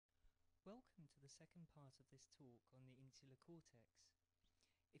welcome to the second part of this talk on the insular cortex.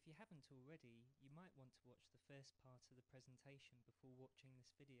 If you haven't already, you might want to watch the first part of the presentation before watching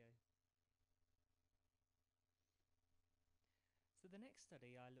this video. So the next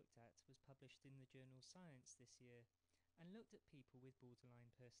study I looked at was published in the journal Science this year and looked at people with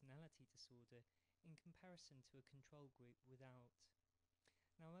borderline personality disorder in comparison to a control group without.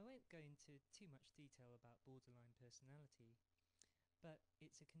 Now I won't go into too much detail about borderline personality, but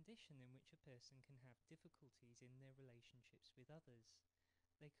it's a condition in which a person can have difficulties in their relationships with others.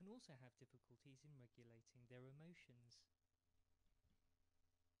 They can also have difficulties in regulating their emotions.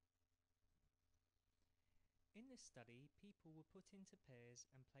 In this study, people were put into pairs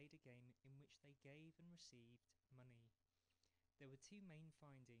and played a game in which they gave and received money. There were two main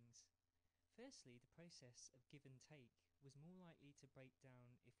findings. Firstly, the process of give and take was more likely to break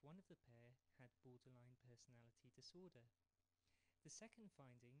down if one of the pair had borderline personality disorder. The second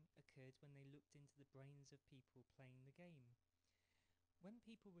finding occurred when they looked into the brains of people playing the game. When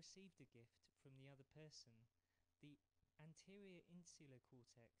people received a gift from the other person, the anterior insular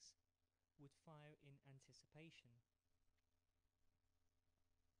cortex would fire in anticipation.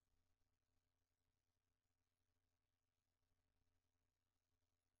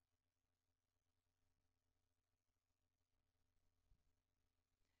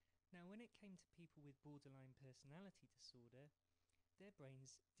 Now, when it came to people with borderline personality disorder, their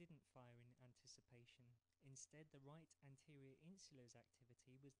brains didn't fire in anticipation. Instead, the right anterior insular's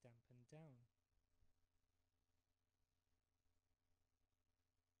activity was dampened down.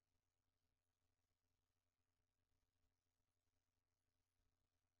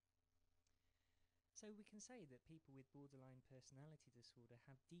 So we can say that people with borderline personality disorder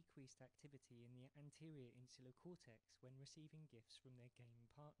have decreased activity in the anterior insular cortex when receiving gifts from their game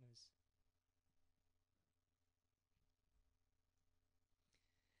partners.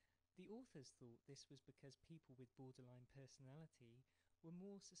 The authors thought this was because people with borderline personality were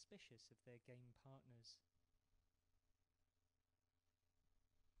more suspicious of their game partners.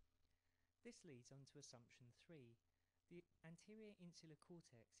 This leads on to assumption 3. The anterior insular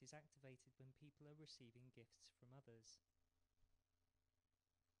cortex is activated when people are receiving gifts from others.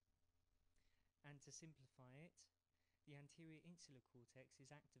 And to simplify it, the anterior insular cortex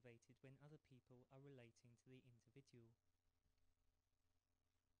is activated when other people are relating to the individual.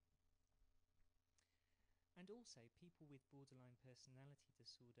 And also, people with borderline personality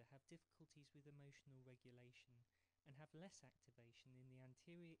disorder have difficulties with emotional regulation and have less activation in the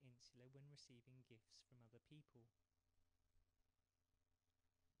anterior insula when receiving gifts from other people.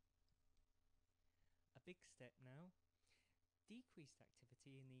 A big step now. Decreased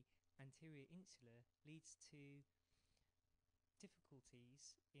activity in the anterior insula leads to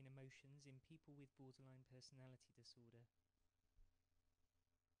difficulties in emotions in people with borderline personality disorder.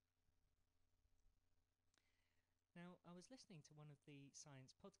 Now, I was listening to one of the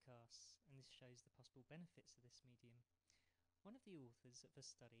science podcasts, and this shows the possible benefits of this medium. One of the authors of a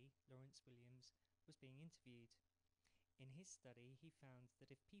study, Lawrence Williams, was being interviewed. In his study, he found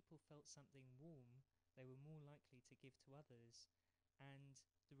that if people felt something warm, they were more likely to give to others, and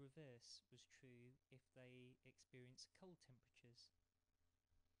the reverse was true if they experienced cold temperatures.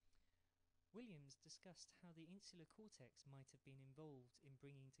 Williams discussed how the insular cortex might have been involved in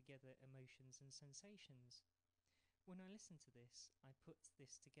bringing together emotions and sensations. When I listened to this, I put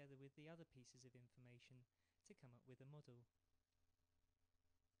this together with the other pieces of information to come up with a model.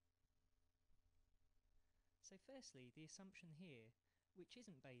 So firstly, the assumption here, which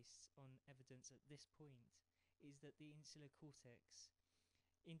isn't based on evidence at this point, is that the insular cortex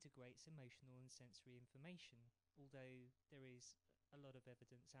integrates emotional and sensory information, although there is a lot of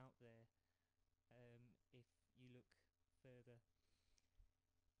evidence out there if you look further.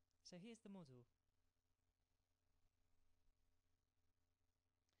 So here's the model.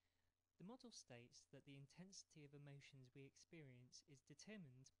 The model states that the intensity of emotions we experience is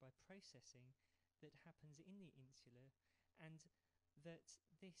determined by processing that happens in the insula, and that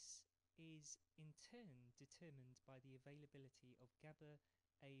this is in turn determined by the availability of GABA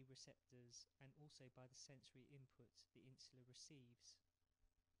A receptors and also by the sensory input the insula receives.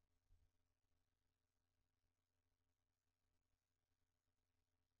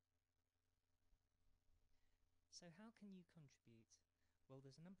 So how can you contribute? Well,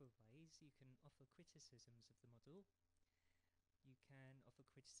 there's a number of ways. You can offer criticisms of the model. You can offer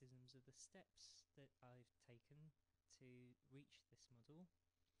criticisms of the steps that I've taken to reach this model.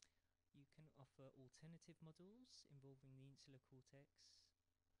 You can offer alternative models involving the insular cortex,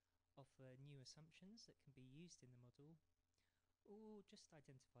 offer new assumptions that can be used in the model, or just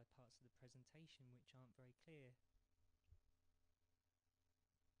identify parts of the presentation which aren't very clear.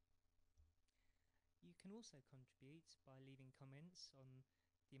 can also contribute by leaving comments on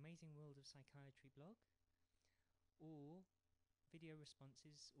the Amazing World of Psychiatry blog, or video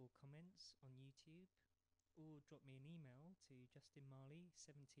responses or comments on YouTube, or drop me an email to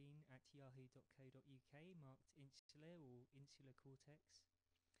justinmarley17@yahoo.co.uk marked Insular or Insular Cortex,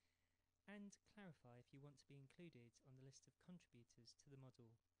 and clarify if you want to be included on the list of contributors to the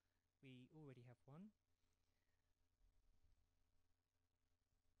model. We already have one.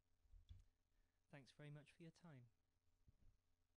 Thanks very much for your time.